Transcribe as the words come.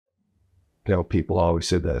people always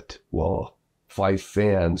said that, well, Fife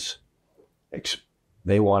fans,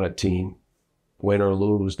 they want a team, win or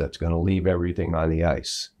lose, that's going to leave everything on the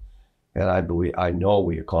ice. And I know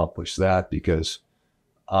we accomplished that because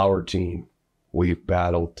our team, we've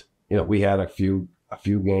battled, we had a few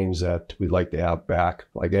games that we'd like to have back,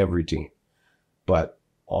 like every team. But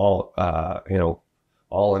all in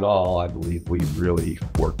all, I believe we really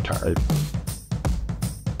worked hard.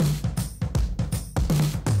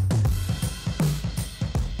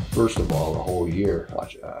 First of all, the whole year,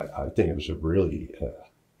 I think it was a really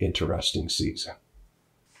interesting season.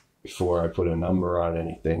 Before I put a number on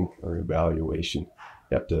anything or evaluation,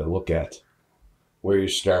 you have to look at where you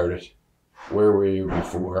started, where were you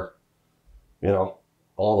before,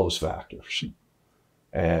 all those factors.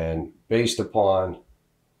 And based upon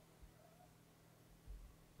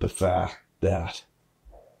the fact that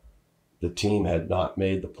the team had not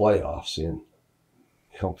made the playoffs in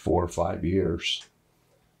 4 or 5 years,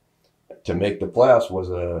 to make the playoffs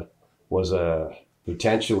was a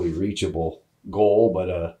potentially reachable goal,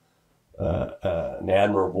 but an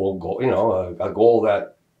admirable goal, a goal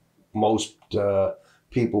that most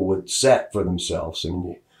people would set for themselves. And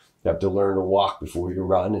you have to learn to walk before you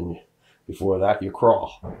run, and before that you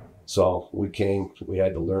crawl. So we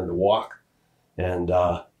had to learn to walk, and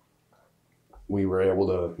we were able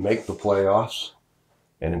to make the playoffs.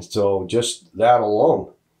 And so just that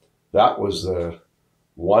alone, that was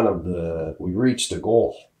we reached a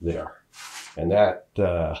goal there. And that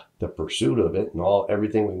the pursuit of it and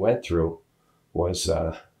everything we went through was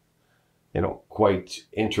quite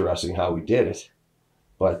interesting how we did it.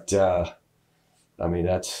 But that's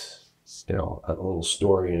a little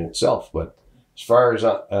story in itself. But as far as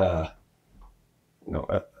how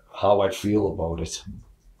I feel about it,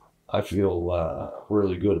 I feel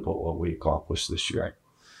really good about what we accomplished this year.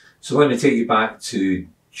 So let me take you back to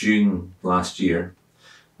June last year,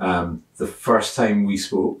 the first time we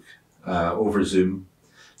spoke over Zoom,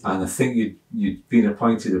 and I think you'd been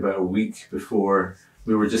appointed about a week before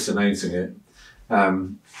we were just announcing it.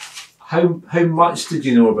 How much did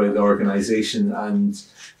you know about the organisation, and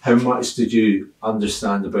how much did you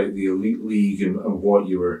understand about the Elite League and what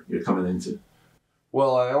you're coming into?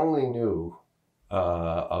 Well, I only knew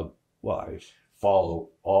I follow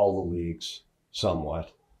all the leagues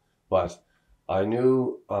somewhat, but I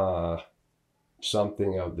knew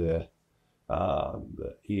something of the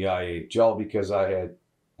EIHL because I had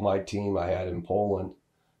my team I had in Poland.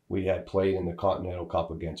 We had played in the Continental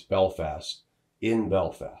Cup against Belfast in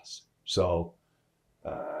Belfast. So,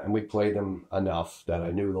 and we played them enough that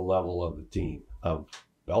I knew the level of the team of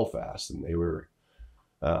Belfast, and they were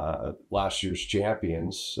last year's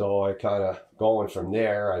champions. So I kind of going from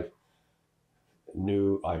there, I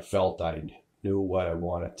felt I knew what I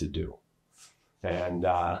wanted to do, and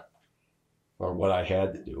or what I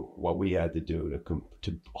had to do, what we had to do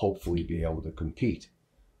to hopefully be able to compete.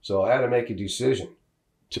 So I had to make a decision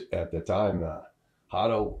at the time. How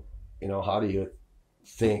do you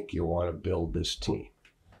think you want to build this team?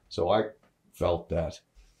 So I felt that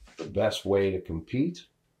the best way to compete,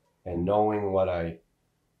 and knowing then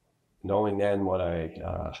what I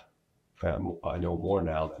know more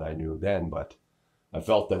now than I knew then, but I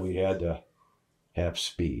felt that we had to have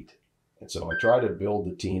speed. And so I tried to build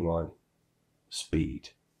the team on speed,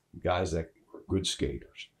 guys that were good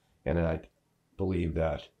skaters. And I believe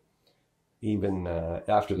that even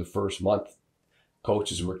after the first month,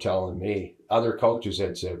 coaches were telling me, other coaches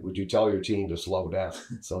had said, would you tell your team to slow down?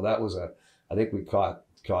 So that was I think we caught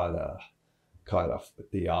the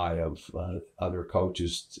eye of other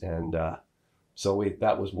coaches. And so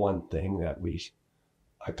that was one thing that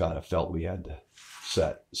I kind of felt we had to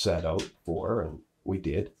set out for, and we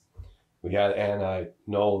did. And I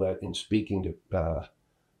know that in speaking to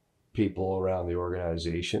people around the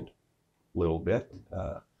organization a little bit,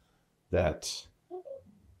 that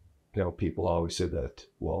people always said that,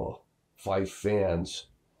 well, Fife fans,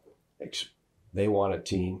 they want a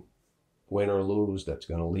team, win or lose, that's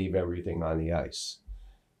going to leave everything on the ice.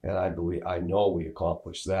 And I know we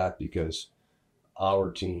accomplished that because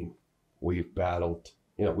our team, we've battled,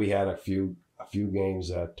 we had a few games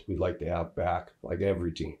that we'd like to have back, like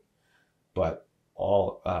every team. But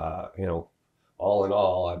all in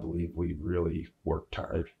all, I believe we really worked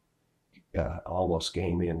hard, almost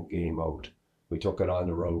game in, game out. We took it on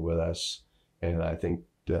the road with us, and I think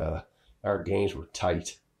our games were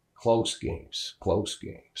tight, close games,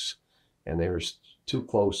 and they were too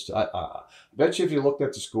close. I bet you if you looked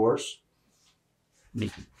at the scores, you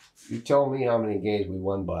tell me how many games we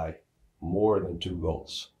won by more than 2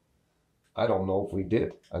 goals. I don't know if we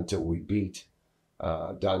did until we beat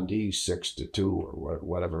Dundee 6-2 or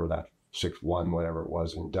whatever that 6-1, whatever it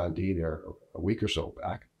was, in Dundee there a week or so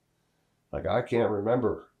back. Like, I can't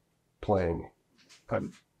remember playing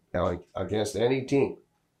against any team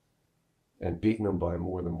and beating them by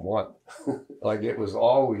more than one. Like, it was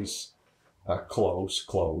always a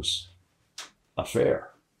close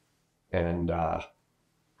affair. And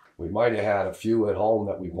we might have had a few at home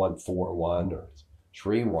that we won 4-1 or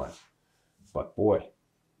 3-1. But boy,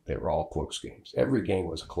 they were all close games. Every game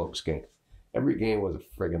was a close game. Every game was a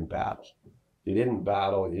friggin' battle. You didn't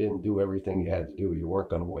battle, you didn't do everything you had to do, you weren't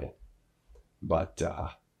going to win. But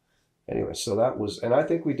anyway, so that was, and I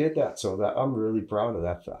think we did that. So that I'm really proud of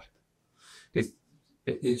that fact.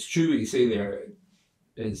 It's true what you say there.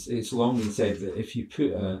 It's long been said that if you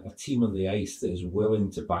put a team on the ice that is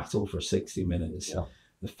willing to battle for 60 minutes, yeah,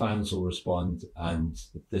 the fans will respond and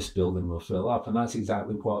this building will fill up. And that's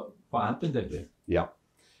exactly what happened out there. Yeah,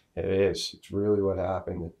 it is. It's really what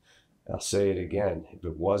happened. I'll say it again. If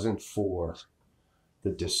it wasn't for the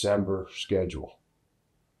December schedule,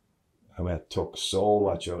 I mean, it took so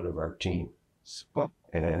much out of our team.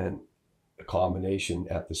 And a combination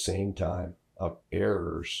at the same time of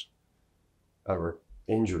errors, or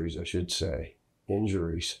injuries, I should say,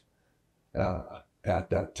 at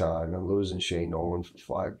that time. I'm losing Shane Owen for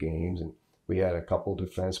 5 games, and we had a couple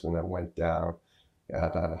defensemen that went down.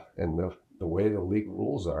 And the way the league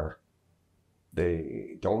rules are,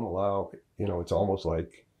 they don't allow, it's almost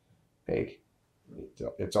like, hey,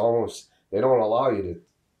 it's almost, they don't allow you to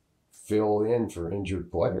fill in for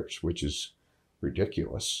injured players, which is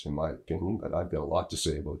ridiculous in my opinion, but I've got a lot to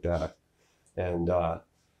say about that. And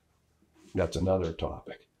that's another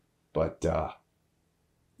topic. But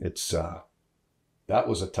it's that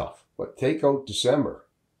was a tough. But take out December,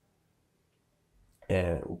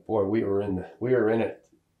 and boy, we were in it.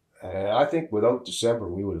 And I think without December,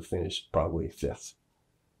 we would have finished probably 5th,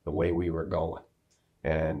 the way we were going,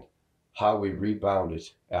 and how we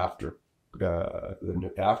rebounded after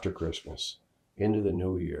Christmas into the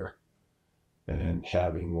new year, and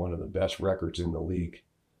having one of the best records in the league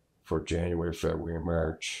for January, February,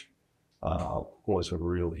 March was a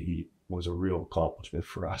real accomplishment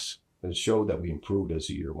for us. And it showed that we improved as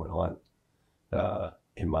the year went on,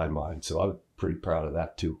 in my mind. So I'm pretty proud of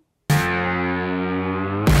that too.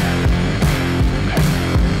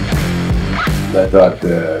 I thought,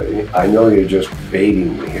 I know you're just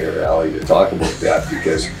baiting me here, Ali, to talk about that,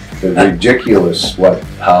 because it's ridiculous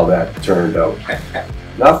how that turned out.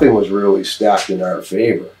 Nothing was really stacked in our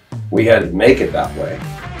favor. We had to make it that way.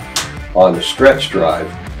 On the stretch drive,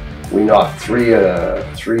 we knocked three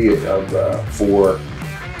of 4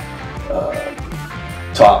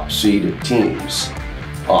 top-seeded teams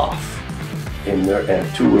off, and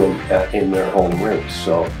 2 of them in their home rinks.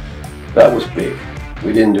 So that was big.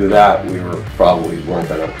 We didn't do that, we weren't going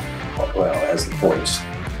to, well, as the points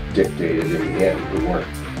dictated in the end, we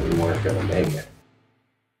weren't going to make it.